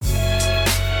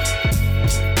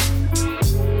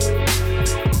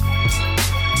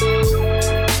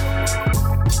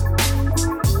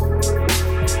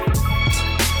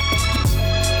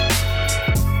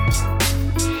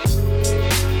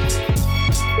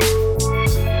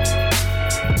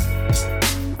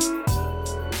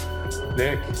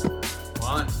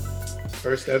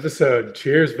First episode.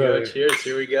 Cheers, brother. Yo, cheers.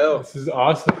 Here we go. This is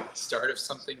awesome. Start of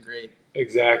something great.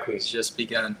 Exactly. It's just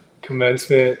begun.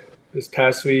 Commencement this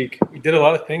past week. We did a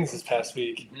lot of things this past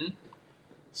week. Mm-hmm.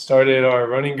 Started our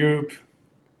running group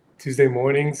Tuesday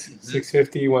mornings.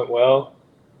 6:50 went well.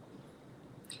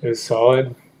 It was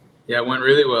solid. Yeah, it went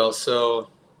really well. So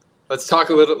let's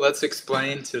talk a little. Let's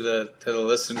explain to the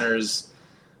listeners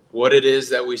what it is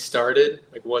that we started,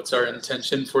 like what's our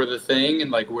intention for the thing,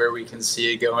 and like where we can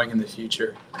see it going in the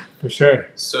future. For sure.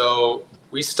 So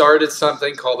we started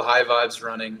something called High Vibes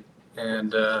Running,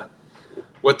 and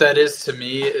what that is to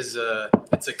me is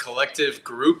it's a collective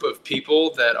group of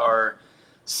people that are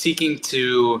seeking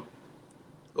to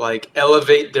like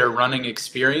elevate their running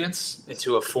experience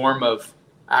into a form of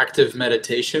active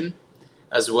meditation,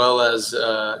 as well as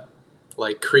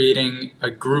like creating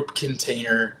a group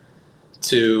container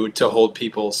to hold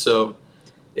people. So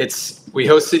we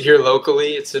host it here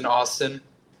locally. It's in Austin.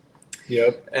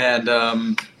 Yep. And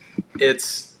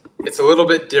it's a little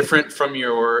bit different from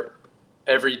your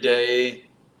everyday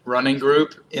running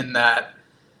group in that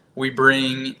we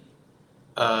bring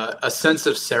a sense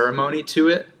of ceremony to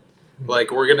it.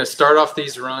 Like we're gonna start off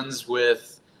these runs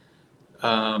with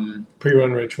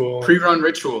pre-run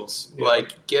rituals. Yeah.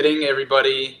 Like getting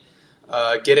everybody,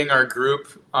 getting our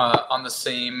group on the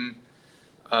same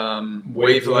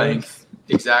wavelength.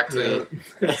 Exactly.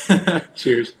 Yeah.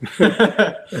 Cheers.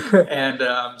 And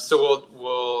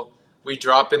so we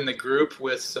drop in the group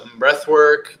with some breath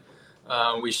work.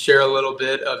 We share a little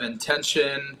bit of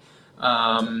intention,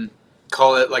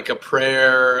 call it like a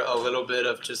prayer, a little bit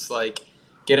of just like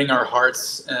getting our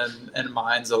hearts and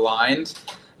minds aligned.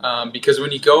 Because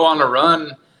when you go on a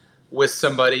run with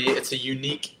somebody, it's a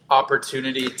unique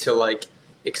opportunity to like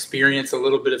experience a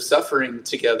little bit of suffering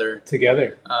together.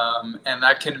 And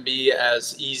that can be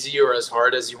as easy or as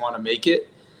hard as you want to make it.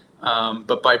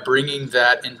 But by bringing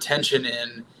that intention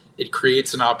in, it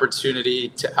creates an opportunity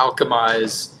to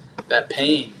alchemize that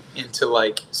pain into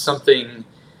like something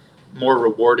more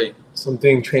rewarding.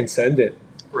 Something transcendent.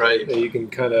 Right. That you can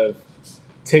kind of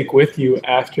take with you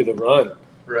after the run.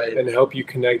 Right. And help you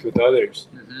connect with others.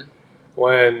 Mm-hmm.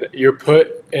 When you're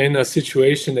put in a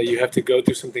situation that you have to go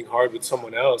through something hard with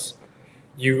someone else,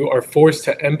 you are forced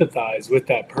to empathize with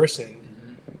that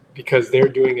person because they're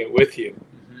doing it with you.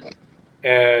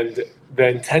 And the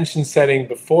intention setting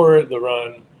before the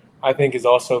run, I think, is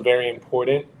also very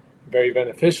important, very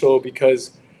beneficial,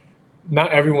 because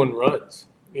not everyone runs.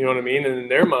 You know what I mean? And in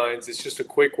their minds, it's just a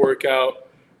quick workout.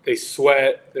 They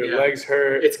sweat, their legs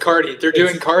hurt. It's cardio. They're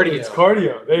doing cardio. It's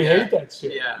cardio. They hate that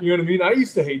shit. Yeah. You know what I mean? I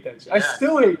used to hate that shit. I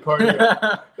still hate cardio.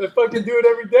 I fucking do it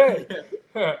every day.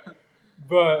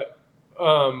 But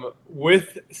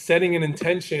with setting an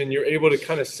intention, you're able to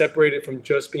kind of separate it from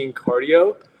just being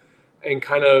cardio and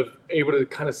kind of able to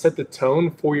kind of set the tone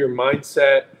for your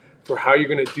mindset, for how you're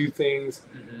going to do things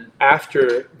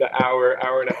after the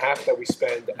hour and a half that we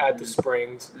spend at the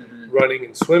springs running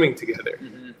and swimming together.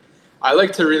 I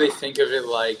like to really think of it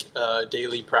like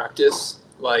daily practice.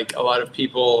 Like a lot of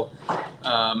people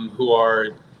who are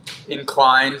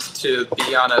inclined to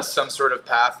be on some sort of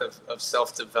path of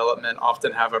self-development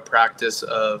often have a practice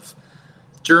of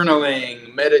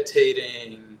journaling,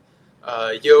 meditating,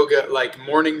 yoga, like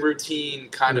morning routine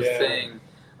kind of thing.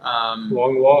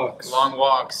 Long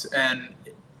walks. And,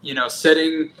 you know,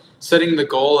 setting the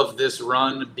goal of this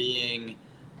run being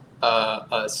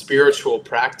a spiritual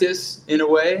practice in a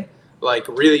way, like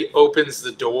really opens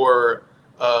the door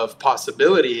of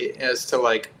possibility as to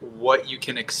like what you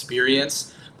can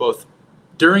experience both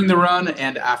during the run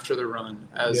and after the run,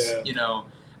 as you know,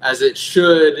 as it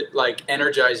should like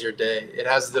energize your day. It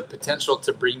has the potential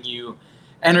to bring you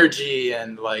energy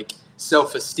and like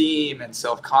self-esteem and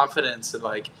self-confidence and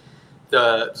like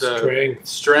the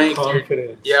strength,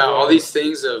 confidence, all these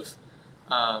things of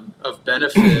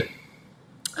benefit.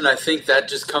 And I think that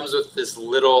just comes with this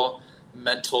little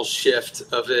mental shift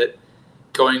of it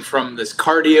going from this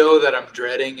cardio that I'm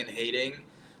dreading and hating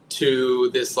to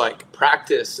this like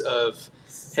practice of,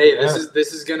 hey,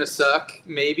 this is gonna suck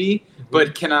maybe,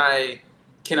 but can I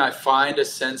find a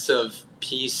sense of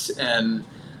peace and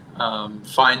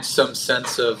find some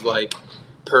sense of like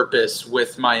purpose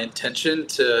with my intention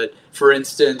to, for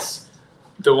instance,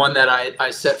 the one that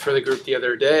I set for the group the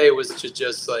other day was to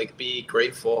just like be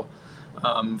grateful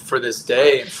for this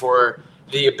day and for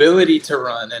the ability to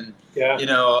run. And you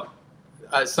know,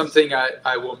 something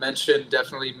I will mention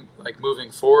definitely like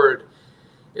moving forward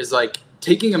is like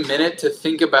taking a minute to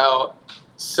think about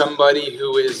somebody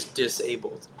who is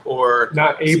disabled or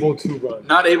not able to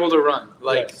run.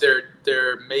 Like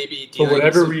they're maybe dealing for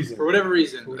whatever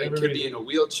reason. They could be in a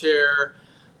wheelchair,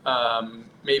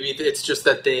 Maybe it's just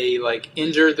that they like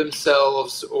injure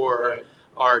themselves or Right.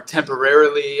 are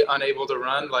temporarily unable to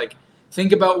run. Like,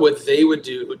 think about what they would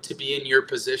do to be in your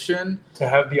position, To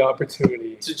have the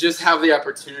opportunity to just have the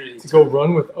opportunity to go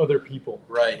run with other people.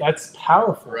 Right. That's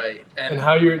powerful. Right. And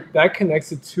how that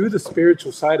connects it to the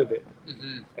spiritual side of it.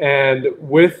 Mhm. And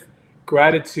with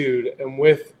gratitude and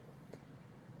with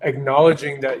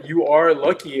acknowledging that you are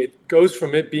lucky, it goes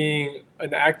from it being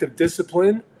an act of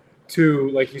discipline to,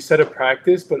 like you said, a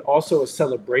practice, but also a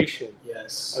celebration.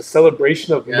 Yes. A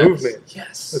celebration of movement.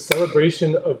 Yes. A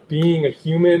celebration of being a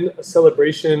human, a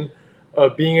celebration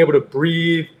of being able to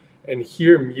breathe and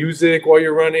hear music while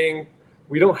you're running.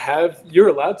 You're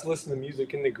allowed to listen to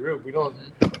music in the group. We don't,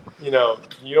 you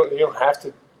don't have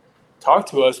to talk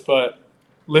to us, but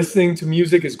listening to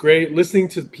music is great. Listening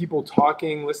to people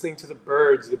talking, listening to the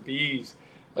birds, the bees,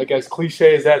 like as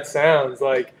cliche as that sounds,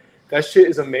 like that shit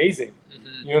is amazing.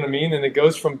 You know what I mean? And it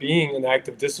goes from being an act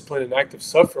of discipline, an act of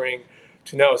suffering,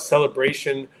 to now a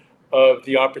celebration of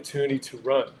the opportunity to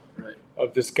run, Right.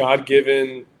 of this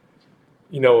God-given,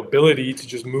 ability to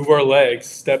just move our legs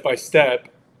step by step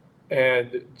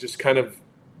and just kind of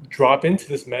drop into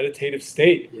this meditative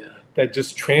state that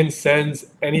just transcends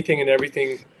anything and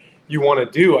everything you want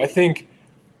to do. I think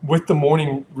with the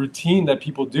morning routine that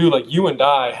people do, like you and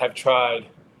I have tried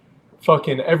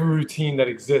fucking every routine that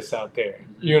exists out there.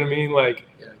 You know what I mean? Like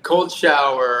cold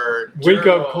shower, wake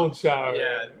journal. up, cold shower,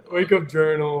 wake up,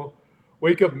 journal,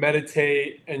 wake up,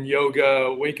 meditate and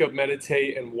yoga, wake up,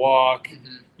 meditate and walk,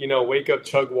 wake up,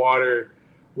 chug water,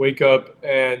 wake up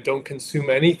and don't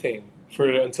consume anything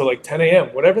until like 10 a.m.,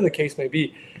 whatever the case may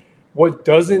be. What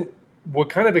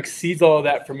kind of exceeds all of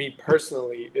that for me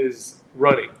personally is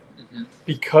running,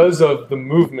 because of the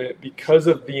movement, because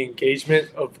of the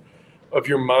engagement of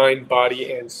your mind,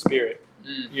 body, and spirit,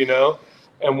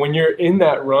 And when you're in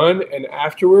that run and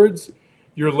afterwards,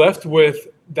 you're left with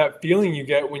that feeling you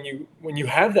get when you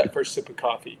have that first sip of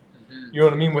coffee. You know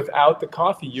what I mean? Without the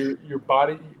coffee, your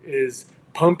body is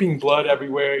pumping blood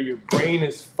everywhere. Your brain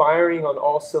is firing on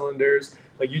all cylinders.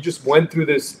 Like you just went through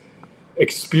this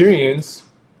experience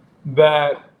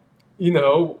that,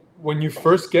 when you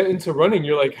first get into running,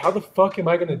 you're like, how the fuck am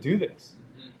I going to do this?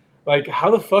 Like, how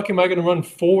the fuck am I going to run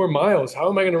 4 miles? How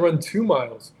am I going to run 2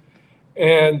 miles?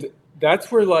 And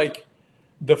that's where like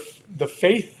the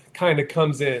faith kind of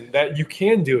comes in, that you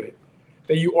can do it,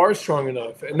 that you are strong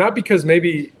enough. And not because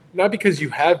you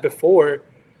have before,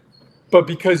 but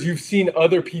because you've seen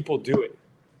other people do it.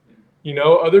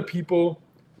 Other people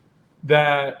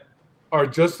that are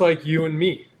just like you and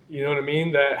me, you know what I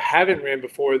mean? That haven't ran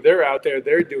before. They're out there,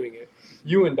 they're doing it.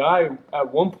 You and I,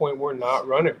 at one point, were not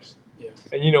runners.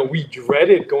 And, we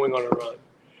dreaded going on a run.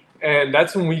 And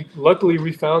that's when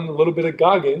we found a little bit of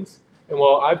Goggins. And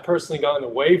while I've personally gotten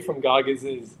away from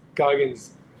Goggins'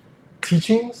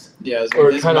 teachings,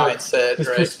 or his mindset, his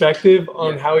perspective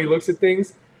on how he looks at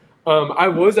things, I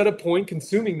was at a point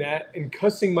consuming that and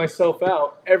cussing myself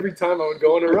out every time I would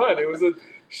go on a run. It was a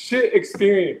shit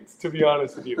experience, to be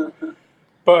honest with you.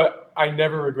 But I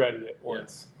never regretted it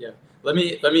once. Yeah. Let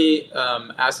me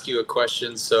ask you a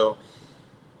question. So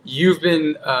you've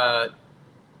been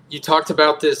you talked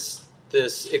about this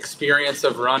experience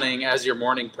of running as your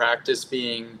morning practice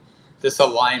being this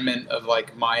alignment of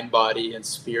like mind, body, and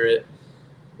spirit.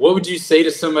 What would you say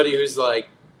to somebody who's like,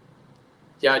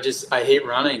 I hate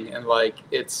running and like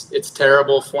it's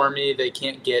terrible for me. They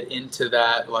can't get into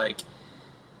that. Like,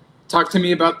 talk to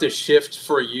me about the shift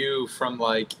for you from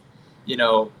like,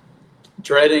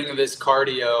 dreading this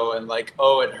cardio and like,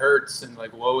 oh, it hurts and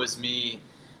like, woe is me,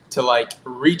 to like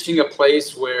reaching a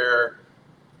place where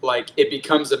like it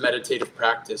becomes a meditative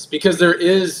practice. Because there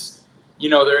is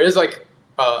like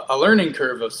a learning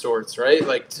curve of sorts, right?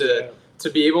 Like to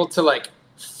be able to like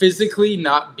physically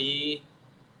not be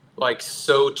like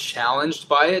so challenged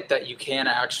by it that you can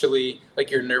actually,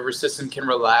 like, your nervous system can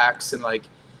relax and like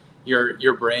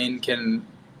your brain can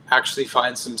actually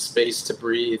find some space to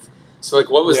breathe. So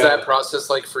like, what was that process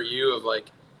like for you of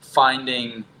like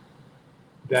finding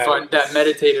that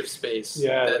meditative space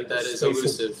that is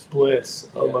elusive? Bliss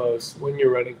almost when you're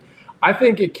running. I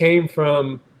think it came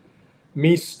from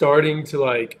me starting to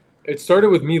like, it started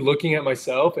with me looking at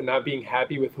myself and not being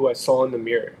happy with who I saw in the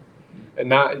mirror, and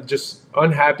not just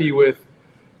unhappy with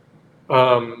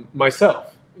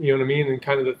myself, you know what I mean? And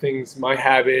kind of the things, my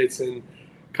habits, and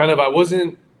kind of I was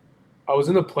in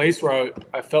a place where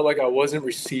I felt like I wasn't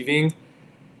receiving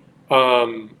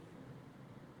what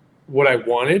I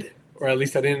wanted, or at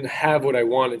least I didn't have what I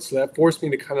wanted. So that forced me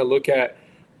to kind of look at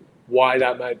why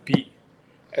that might be.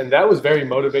 And that was very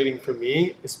motivating for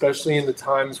me, especially in the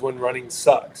times when running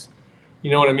sucks.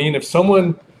 You know what I mean? If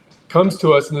someone comes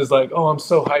to us and is like, oh, I'm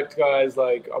so hyped, guys.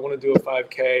 Like, I want to do a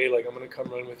 5K. Like, I'm going to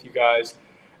come run with you guys.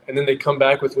 And then they come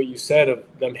back with what you said of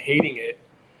them hating it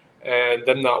and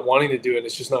them not wanting to do it.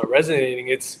 It's just not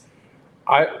resonating.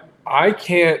 I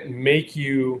can't make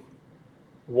you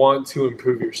want to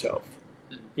improve yourself.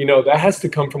 You know, that has to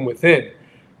come from within.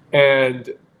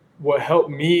 And what helped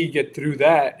me get through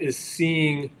that is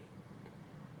seeing,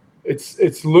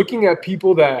 it's looking at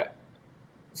people that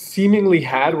seemingly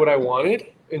had what I wanted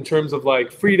in terms of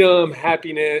like freedom,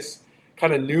 happiness,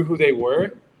 kind of knew who they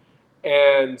were,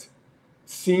 and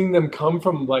seeing them come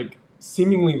from like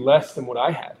seemingly less than what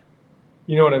I had.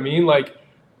 You know what I mean? Like,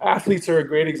 athletes are a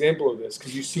great example of this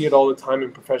because you see it all the time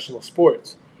in professional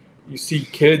sports. You see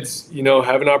kids, you know,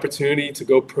 have an opportunity to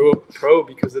go pro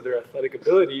because of their athletic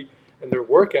ability and their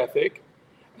work ethic,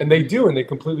 and they do, and they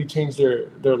completely change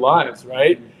their lives,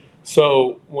 right?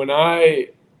 So when I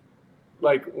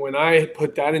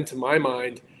put that into my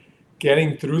mind,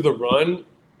 getting through the run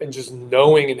and just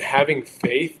knowing and having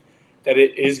faith that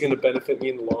it is going to benefit me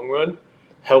in the long run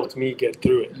helped me get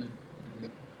through it.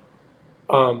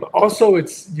 Also,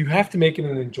 you have to make it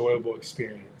an enjoyable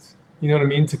experience. You know what I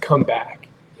mean? To come back.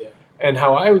 Yeah. And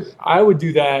how I would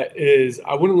do that is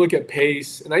I wouldn't look at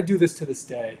pace, and I do this to this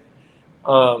day.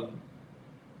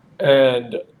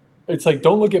 And it's like,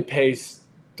 don't look at pace,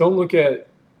 don't look at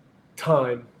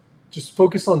time, just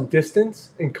focus on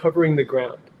distance and covering the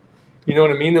ground. You know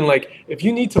what I mean? And like, if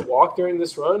you need to walk during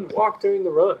this run, walk during the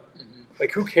run. Mm-hmm.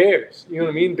 Like, who cares? You know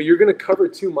what I mean? But you're going to cover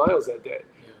 2 miles that day.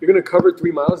 Yeah. You're going to cover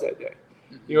 3 miles that day.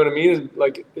 Mm-hmm. You know what I mean? And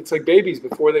like, it's like babies,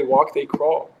 before they walk, they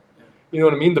crawl. Yeah. You know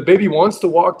what I mean? The baby wants to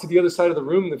walk to the other side of the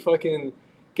room to fucking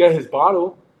get his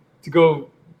bottle to go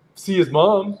see his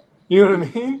mom. You know what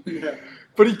I mean? Yeah.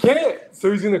 But he can't.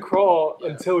 So he's going to crawl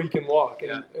until he can walk.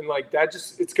 And, and like that,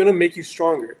 it's going to make you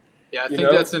stronger. Yeah, I think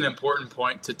that's an important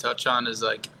point to touch on, is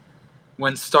like,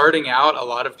 when starting out, a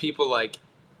lot of people like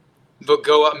they'll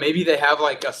go up, maybe they have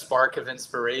like a spark of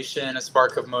inspiration, a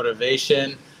spark of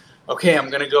motivation. Okay, I'm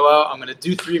going to go out, I'm going to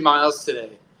do 3 miles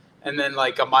today. And then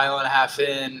like a mile and a half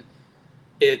in,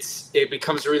 it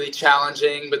becomes really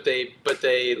challenging, but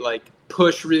they like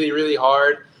push really, really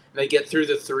hard. They get through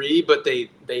the 3, but they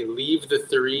leave the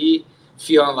 3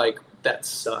 feeling like that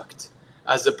sucked,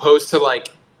 as opposed to like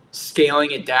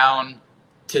scaling it down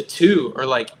to 2, or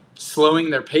like slowing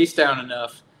their pace down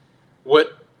enough.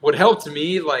 What helped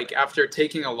me, like after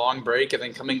taking a long break and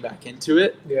then coming back into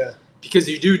it, because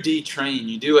you do detrain,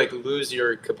 you do like lose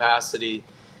your capacity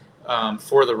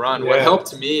for the run. What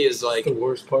helped me is like, that's the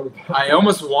worst part about it. I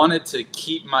almost wanted to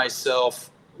keep myself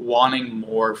wanting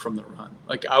more from the run.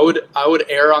 Like I would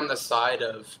err on the side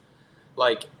of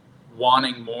like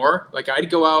wanting more. Like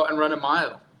I'd go out and run a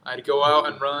mile. I'd go out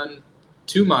and run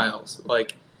 2 miles.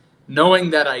 Like knowing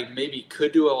that I maybe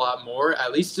could do a lot more,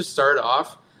 at least to start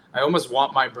off, I almost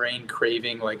want my brain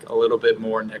craving like a little bit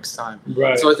more next time.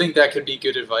 Right. So I think that could be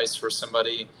good advice for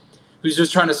somebody who's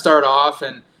just trying to start off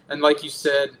and like you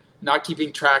said, not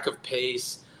keeping track of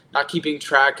pace, not keeping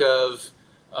track of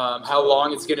how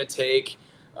long it's going to take.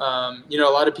 You know,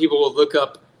 a lot of people will look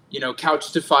up, you know,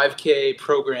 Couch to 5K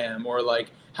program, or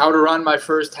like how to run my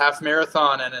first half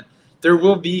marathon. And there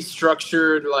will be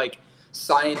structured, like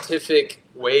scientific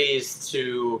ways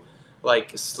to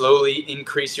like slowly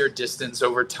increase your distance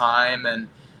over time. And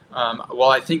while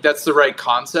I think that's the right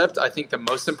concept, I think the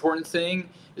most important thing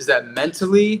is that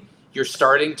mentally you're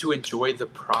starting to enjoy the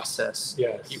process.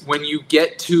 Yes. When you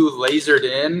get too lasered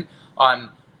in on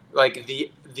like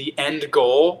the end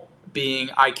goal being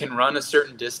I can run a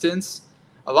certain distance,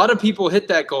 a lot of people hit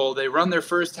that goal, they run their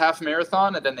first half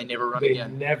marathon, and then they never run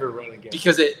again. They never run again.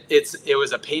 Because it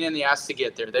was a pain in the ass to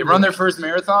get there. They run their first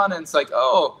marathon, and it's like,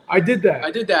 oh. I did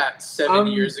that 7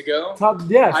 years ago.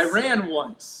 Yes. I ran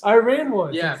once.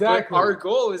 Yeah, exactly. But our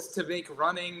goal is to make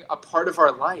running a part of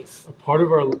our life. A part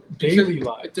of our daily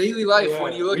life. Daily life. Yeah,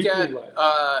 when you look at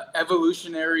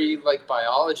evolutionary like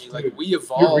biology, dude, like we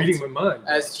evolved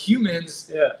as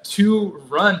humans to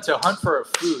run, to hunt for our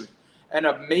food. And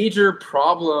a major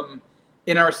problem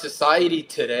in our society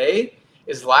today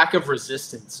is lack of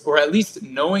resistance, or at least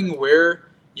knowing where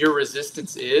your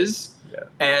resistance is,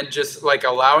 and just like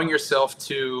allowing yourself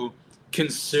to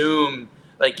consume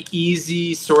like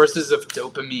easy sources of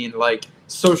dopamine, like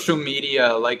social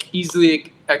media, like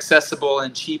easily accessible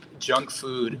and cheap junk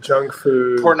food,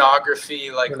 pornography,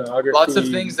 lots of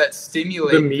things that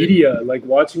stimulate the media, like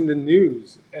watching the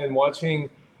news and watching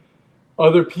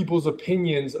other people's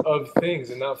opinions of things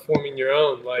and not forming your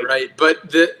own. Right. But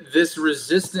this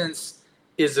resistance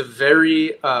is a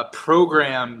very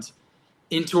programmed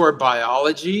into our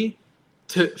biology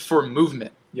for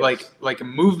movement. Yes. Like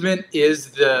movement is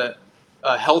the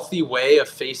a healthy way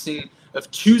of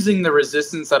choosing the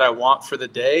resistance that I want for the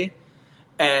day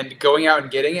and going out and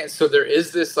getting it. So there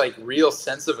is this like real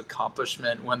sense of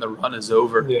accomplishment when the run is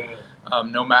over. Yeah.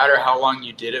 No matter how long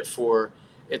you did it for,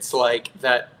 it's like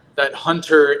that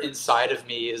hunter inside of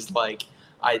me is like,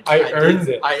 I earned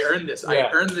this. Yeah.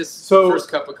 I earned this first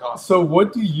cup of coffee. So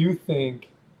what do you think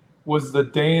was the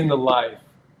day in the life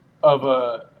of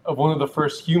one of the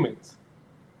first humans?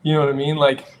 You know what I mean?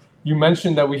 Like, you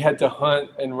mentioned that we had to hunt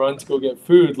and run to go get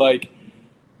food. Like,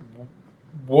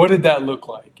 what did that look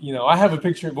like? You know, I have a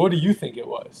picture of, what do you think it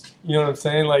was? You know what I'm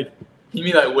saying? Like, you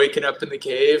mean like waking up in the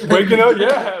cave? Waking up,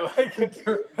 yeah. Like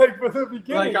from the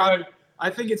beginning. I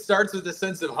think it starts with a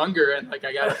sense of hunger and like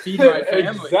I gotta feed my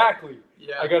family. Exactly.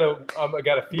 Yeah. I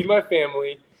gotta feed my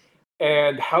family,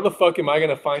 and how the fuck am I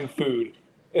gonna find food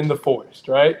in the forest,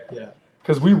 right? Yeah.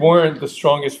 Because we weren't the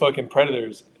strongest fucking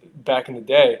predators back in the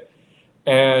day,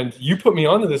 and you put me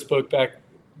onto this book back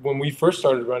when we first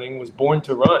started running. Was Born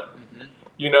to Run,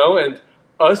 you know, and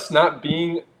us not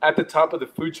being at the top of the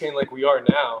food chain like we are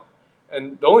now,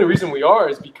 and the only reason we are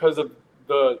is because of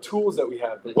the tools that we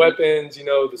have, the weapons, you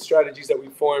know, the strategies that we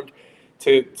formed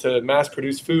to mass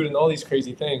produce food and all these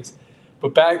crazy things.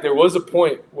 But there was a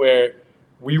point where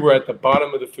we were at the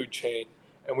bottom of the food chain,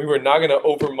 and we were not going to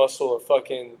over muscle a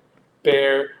fucking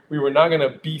bear. We were not going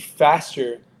to be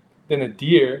faster than a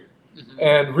deer.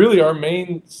 And really our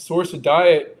main source of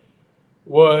diet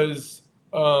was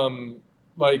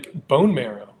like bone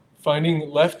marrow, finding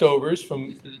leftovers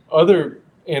from other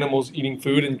animals eating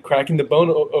food and cracking the bone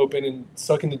open and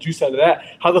sucking the juice out of that.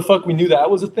 How the fuck we knew that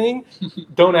was a thing?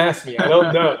 Don't ask me. I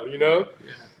don't know, you know?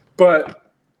 Yeah. But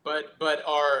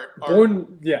our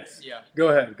yes. Yeah. Go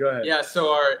ahead. Yeah, so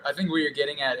I think what you're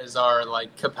getting at is our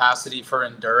like capacity for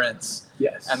endurance.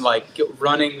 Yes. And like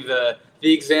running the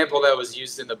example that was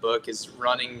used in the book is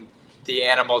running the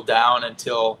animal down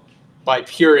until by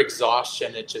pure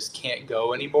exhaustion it just can't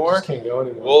go anymore.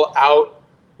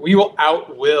 We will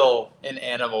outwill an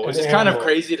animal, which is kind of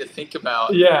crazy to think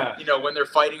about. Yeah. You know, when they're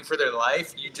fighting for their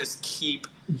life, you just keep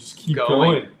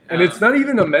going. And it's not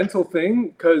even a mental thing,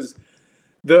 because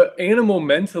the animal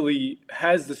mentally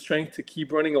has the strength to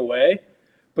keep running away,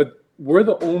 but we're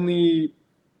the only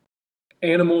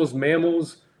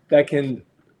mammals that can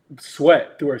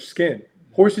sweat through our skin.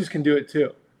 Horses can do it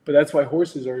too, but that's why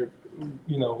horses are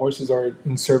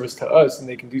in service to us, and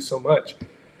they can do so much.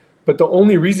 But the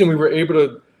only reason we were able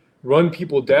to run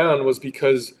people down was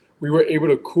because we were able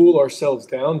to cool ourselves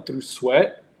down through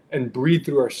sweat and breathe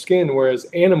through our skin, whereas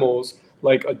animals,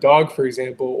 like a dog, for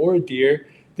example, or a deer,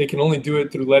 they can only do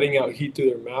it through letting out heat through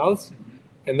their mouths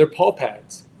and their paw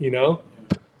pads, you know?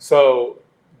 So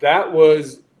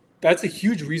that's a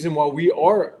huge reason why we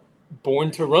are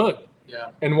born to run. Yeah.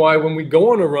 And why when we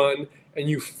go on a run and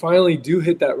you finally do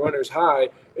hit that runner's high,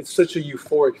 it's such a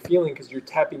euphoric feeling, because you're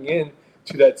tapping in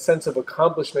to that sense of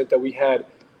accomplishment that we had,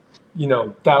 you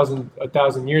know, a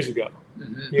thousand years ago.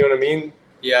 You know what I mean?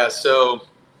 Yeah. So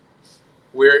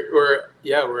we're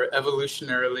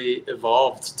evolutionarily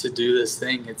evolved to do this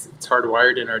thing. It's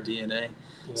hardwired in our DNA.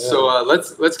 Yeah. So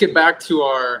let's get back to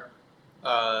our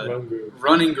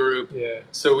running group. Yeah.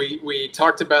 So we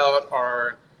talked about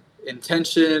our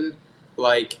intention,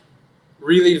 like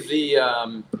really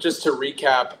just to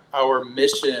recap, our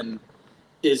mission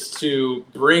is to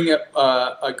bring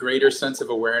a greater sense of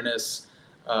awareness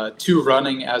to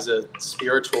running as a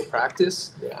spiritual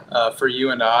practice for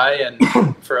you and I,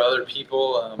 and for other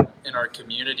people in our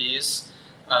communities.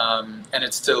 And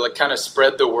it's to like kind of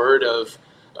spread the word of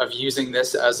using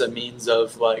this as a means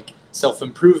of like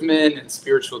self-improvement and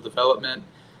spiritual development.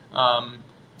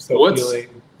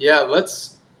 Self-healing.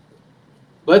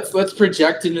 Let's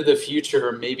project into the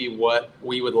future maybe what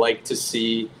we would like to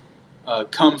see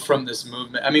come from this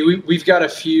movement. I mean, we've got a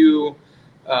few,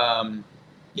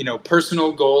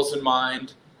 personal goals in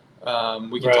mind.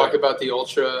 We can talk about the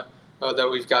ultra that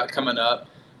we've got coming up.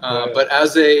 But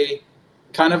as a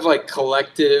kind of like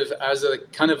collective, as a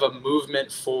kind of a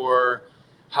movement for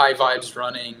high vibes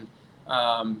running,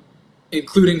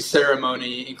 including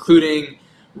ceremony, including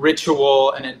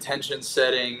ritual and intention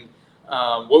setting,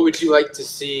 what would you like to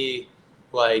see,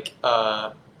 like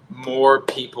more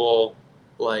people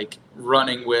like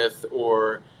running with,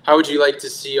 or how would you like to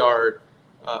see our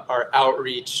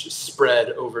outreach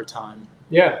spread over time?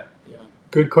 Yeah.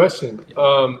 Good question.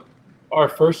 Yeah. Our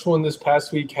first one this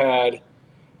past week had,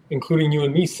 including you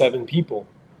and me, 7 people,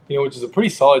 which is a pretty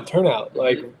solid turnout.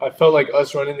 Like, I felt like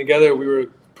us running together, we were a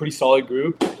pretty solid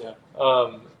group.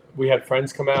 Yeah. We had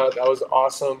friends come out. That was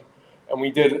awesome. And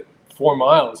we did 4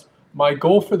 miles. My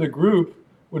goal for the group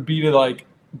would be to like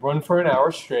run for an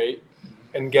hour straight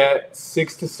and get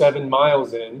 6 to 7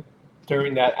 miles in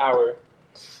during that hour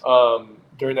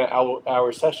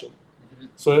session. Mm-hmm.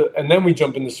 So, and then we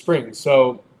jump into spring.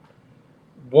 So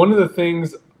one of the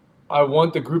things I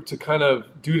want the group to kind of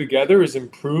do together is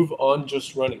improve on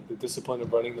just running, the discipline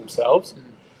of running themselves.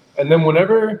 Mm-hmm. And then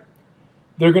whenever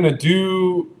they're going to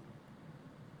do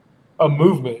a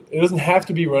movement, it doesn't have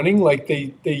to be running. Like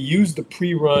they use the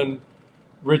pre-run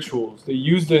rituals. They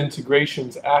use the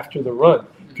integrations after the run.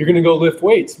 If you're going to go lift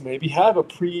weights, maybe have a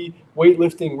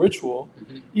pre-weightlifting ritual,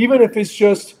 Mm-hmm. even if it's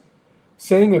just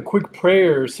saying a quick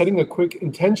prayer, setting a quick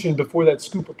intention before that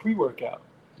scoop of pre-workout.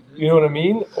 Mm-hmm. You know what I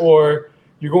mean? Or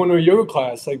you're going to a yoga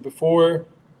class, like before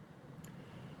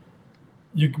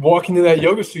you walk into that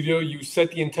yoga studio, you set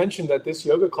the intention that this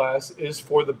yoga class is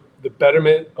for the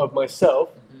betterment of myself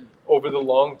Mm-hmm. over the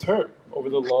long term, over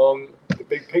the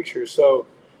big picture. So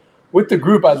with the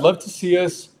group, I'd love to see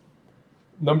us,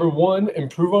 number one,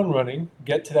 improve on running,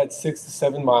 get to that 6 to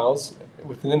 7 miles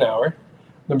within an hour.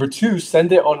 Number two,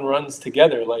 send it on runs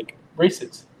together, like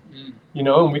races. Mm. You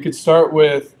know, and we could start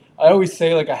with, I always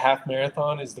say like a half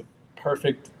marathon is the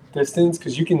perfect distance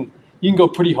because you can go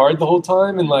pretty hard the whole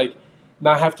time and like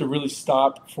not have to really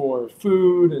stop for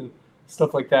food and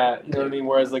stuff like that. You know what I mean?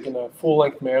 Whereas like in a full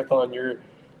length marathon, you're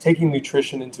taking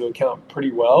nutrition into account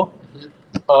pretty well.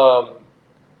 Mm-hmm.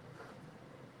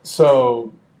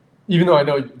 So even though I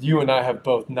know you and I have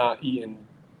both not eaten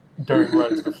during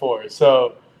runs before,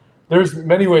 so there's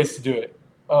many ways to do it.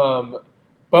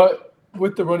 But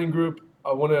with the running group,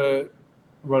 I want to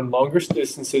run longer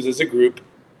distances as a group,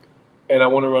 and I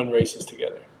want to run races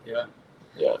together. Yeah,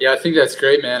 I think that's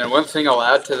great, man. And one thing I'll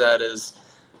add to that is,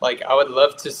 like, I would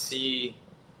love to see,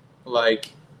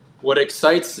 like, what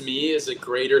excites me is a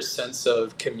greater sense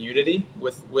of community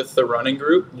with the running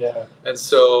group. Yeah. And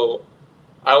so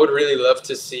I would really love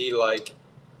to see, like,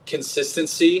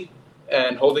 consistency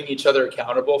and holding each other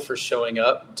accountable for showing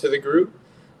up to the group.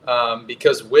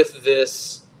 Because with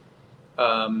this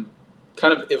kind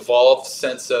of evolved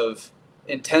sense of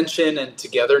intention and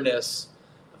togetherness,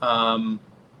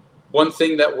 one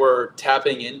thing that we're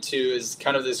tapping into is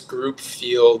kind of this group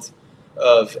field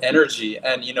of energy.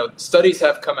 And, you know, studies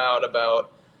have come out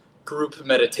about group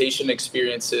meditation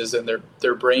experiences and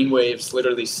their brain waves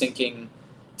literally syncing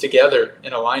together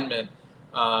in alignment.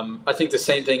 I think the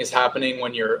same thing is happening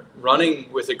when you're running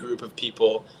with a group of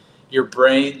people. Your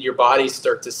brain, your bodies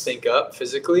start to sync up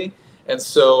physically. And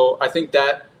so I think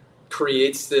that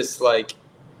creates this like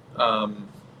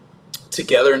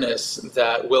togetherness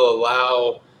that will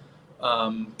allow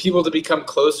people to become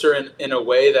closer in a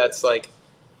way that's like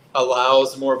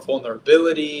allows more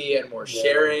vulnerability and more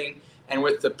sharing. And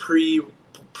with the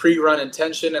pre-run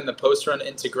intention and the post-run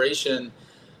integration,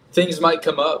 things might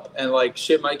come up and like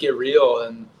shit might get real,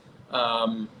 and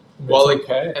and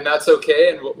that's okay.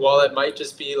 And while it might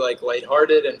just be like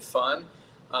lighthearted and fun,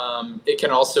 it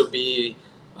can also be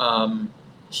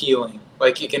healing.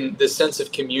 Like this sense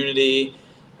of community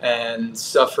and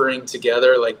suffering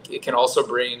together, like it can also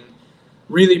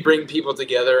really bring people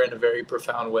together in a very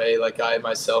profound way, like I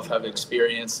myself have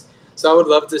experienced. So I would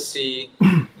love to see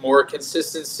more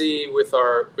consistency with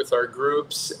our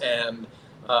groups, and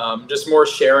just more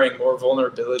sharing, more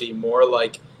vulnerability, more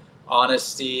like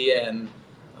honesty and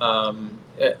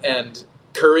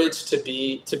courage to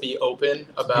be open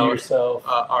about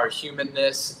our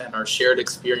humanness and our shared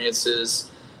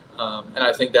experiences. And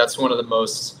I think that's one of the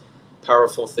most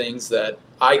powerful things that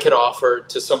I could offer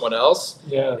to someone else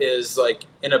is like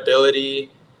an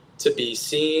ability to be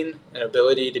seen, an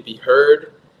ability to be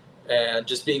heard, and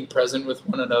just being present with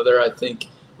one another. I think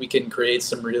we can create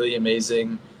some really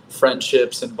amazing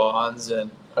friendships and bonds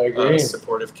and a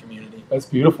supportive community. That's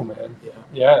beautiful, man.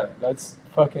 Yeah, that's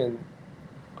fucking,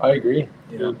 I agree.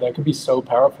 Yeah. Dude, that could be so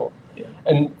powerful. Yeah.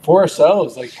 And for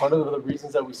ourselves, like part of the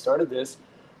reasons that we started this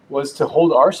was to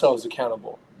hold ourselves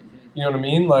accountable. Mm-hmm. You know what I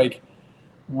mean? Like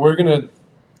we're going to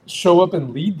show up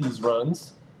and lead these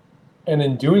runs. And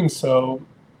in doing so,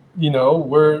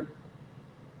 we're,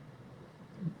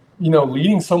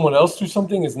 leading someone else through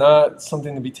something is not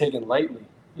something to be taken lightly.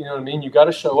 You know what I mean? You got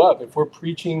to show up. If we're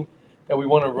preaching that we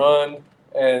want to run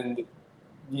and,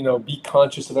 be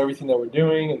conscious of everything that we're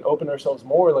doing and open ourselves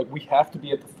more, like we have to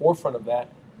be at the forefront of that.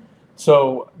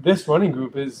 So this running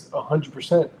group is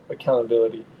 100%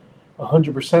 accountability,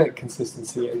 100%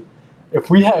 consistency. And if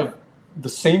we have the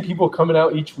same people coming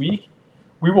out each week,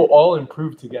 we will all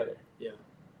improve together. Yeah.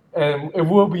 And it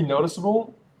will be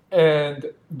noticeable.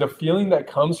 And the feeling that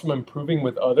comes from improving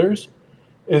with others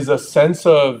is a sense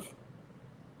of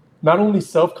not only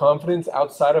self-confidence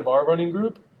outside of our running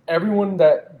group everyone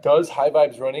that does high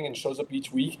vibes running and shows up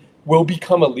each week will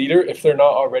become a leader if they're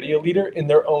not already a leader in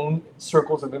their own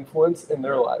circles of influence in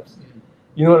their lives.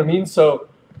 You know what I mean? So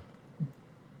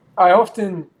I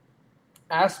often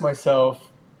ask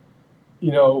myself,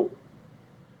 you know,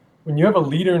 when you have a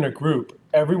leader in a group,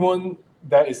 everyone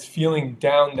that is feeling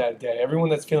down that day, everyone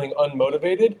that's feeling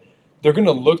unmotivated, they're going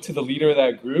to look to the leader of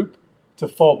that group to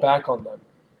fall back on them.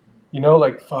 You know,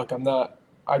 like, fuck,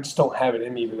 I just don't have it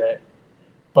in me today.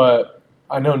 But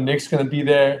I know Nick's going to be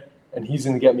there and he's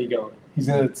going to get me going. He's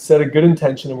going to set a good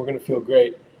intention and we're going to feel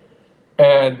great.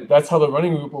 And that's how the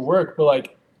running group will work. But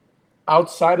like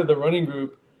outside of the running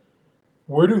group,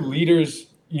 where do leaders,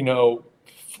 you know,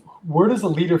 where does a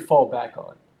leader fall back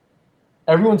on?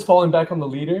 Everyone's falling back on the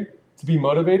leader to be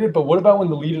motivated, but what about when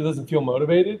the leader doesn't feel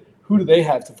motivated? Who do they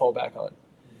have to fall back on?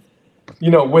 You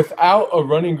know, without a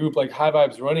running group like High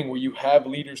Vibes Running, where you have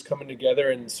leaders coming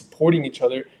together and supporting each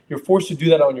other, you're forced to do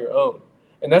that on your own.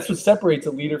 And that's what separates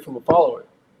a leader from a follower,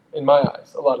 in my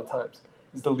eyes, a lot of times,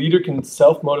 is the leader can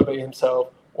self-motivate himself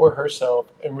or herself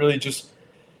and really just,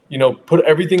 you know, put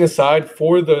everything aside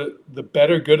for the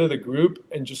better good of the group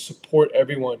and just support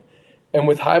everyone. And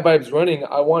with High Vibes Running,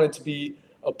 I want it to be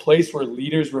a place where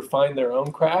leaders refine their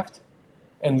own craft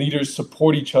and leaders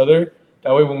support each other.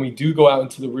 That way, when we do go out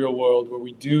into the real world, where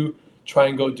we do try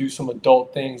and go do some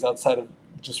adult things outside of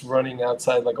just running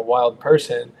outside like a wild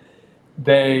person,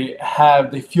 they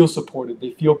feel supported, they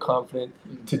feel confident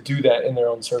to do that in their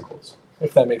own circles,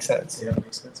 if that makes sense. Yeah, it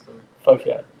makes sense. Brother. Fuck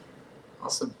yeah.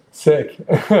 Awesome. Sick.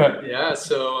 Yeah,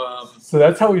 so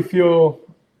that's how we feel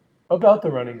about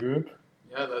the running group.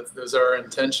 Yeah, those are our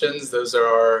intentions. Those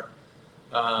are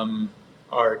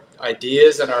our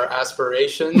ideas and our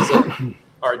aspirations and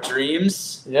our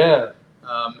dreams. Yeah.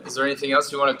 Is there anything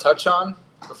else you want to touch on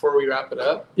before we wrap it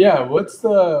up? Yeah. What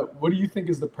do you think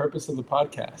is the purpose of the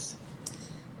podcast?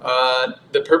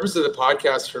 The purpose of the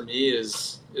podcast for me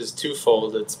is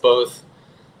twofold. It's both,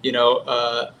 you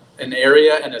know, an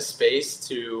area and a space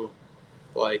to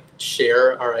like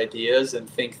share our ideas and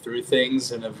think through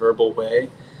things in a verbal way.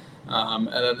 And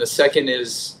then the second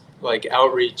is like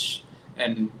outreach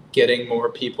and getting more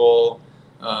people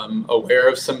aware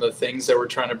of some of the things that we're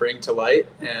trying to bring to light,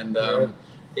 and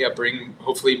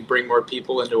hopefully bring more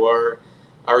people into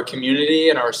our community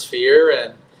and our sphere.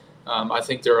 And I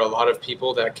think there are a lot of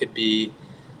people that could be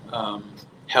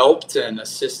helped and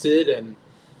assisted and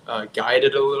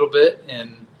guided a little bit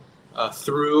and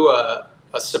through a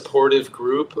supportive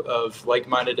group of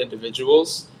like-minded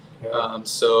individuals. Yeah.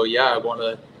 I want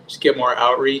to just get more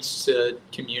outreach to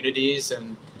communities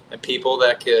and people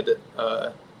that could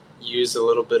use a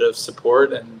little bit of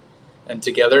support and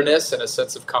togetherness and a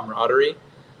sense of camaraderie.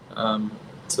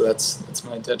 So that's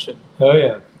my intention. Oh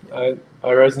yeah, I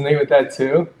resonate with that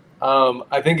too.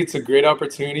 I think it's a great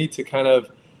opportunity to kind of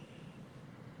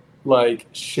like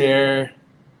share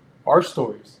our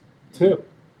stories too,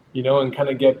 you know, and kind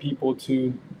of get people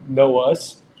to know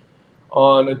us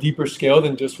on a deeper scale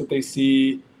than just what they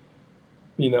see,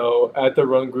 you know, at the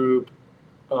run group,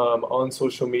 on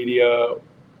social media,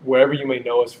 wherever you may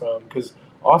know us from. Because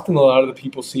often a lot of the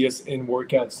people see us in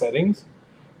workout settings.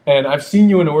 And I've seen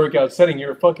you in a workout setting.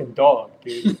 You're a fucking dog,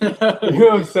 dude. You know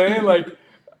what I'm saying? Like,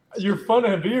 you're fun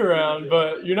to be around,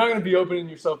 but you're not going to be opening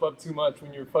yourself up too much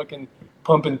when you're fucking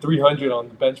pumping 300 on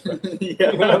the bench press.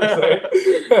 Yeah. You know what I'm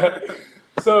saying?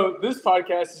 So this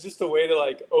podcast is just a way to,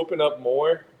 like, open up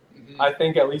more, I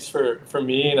think, at least for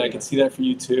me, and I can see that for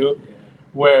you too,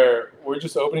 where we're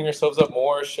just opening ourselves up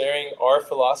more, sharing our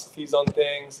philosophies on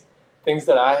things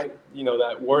that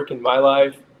that work in my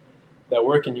life, that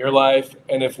work in your life.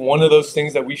 And if one of those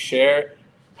things that we share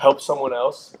helps someone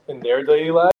else in their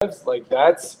daily lives, like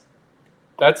that's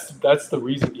the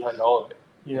reason behind all of it.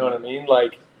 You know what I mean?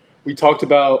 Like, we talked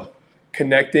about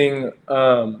connecting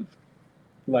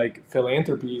like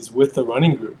philanthropies with the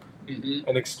running group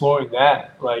and exploring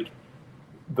that. Like,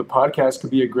 the podcast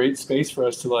could be a great space for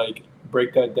us to like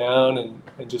break that down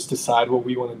and just decide what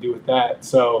we want to do with that.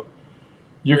 So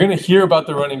you're going to hear about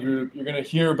the running group. You're going to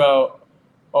hear about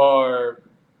our,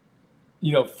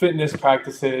 you know, fitness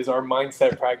practices, our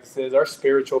mindset practices, our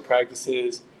spiritual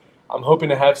practices. I'm hoping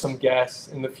to have some guests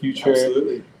in the future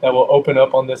that will open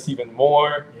up on this even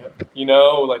more. Yep. You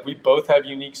know, like, we both have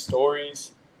unique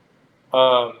stories.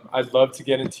 I'd love to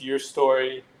get into your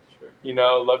story. Sure. You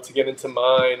know, love to get into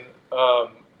mine.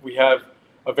 We have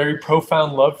a very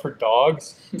profound love for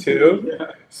dogs too.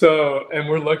 Yeah. So, and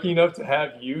we're lucky enough to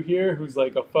have you here, who's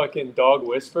like a fucking dog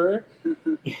whisperer.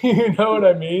 You know what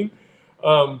I mean?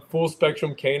 Full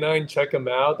Spectrum Canine, check him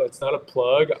out. That's not a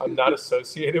plug. I'm not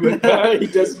associated with that. He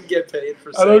doesn't get paid for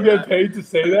I don't saying get paid to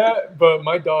say that, but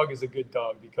my dog is a good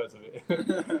dog because of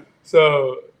it.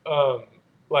 So,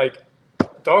 like,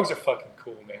 dogs are fucking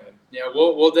cool, man. Yeah,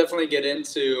 we'll definitely get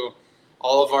into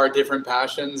all of our different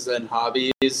passions and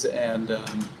hobbies, and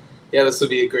yeah, this will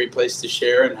be a great place to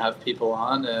share and have people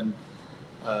on and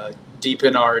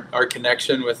deepen our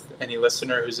connection with any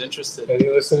listener who's interested. Any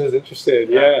listeners interested?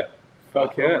 Yeah.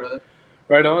 Fuck yeah. Brother.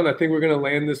 Right on. I think we're going to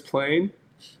land this plane.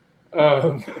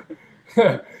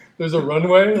 There's a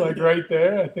runway, like right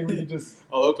there. I think we can just...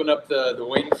 I'll open up the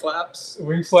wing flaps.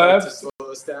 Wing flaps. To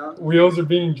slow us down. Wheels are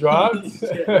being dropped.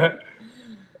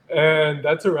 And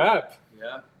that's a wrap.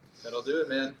 Yeah, that'll do it,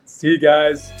 man. See you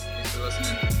guys. Thanks for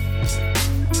listening.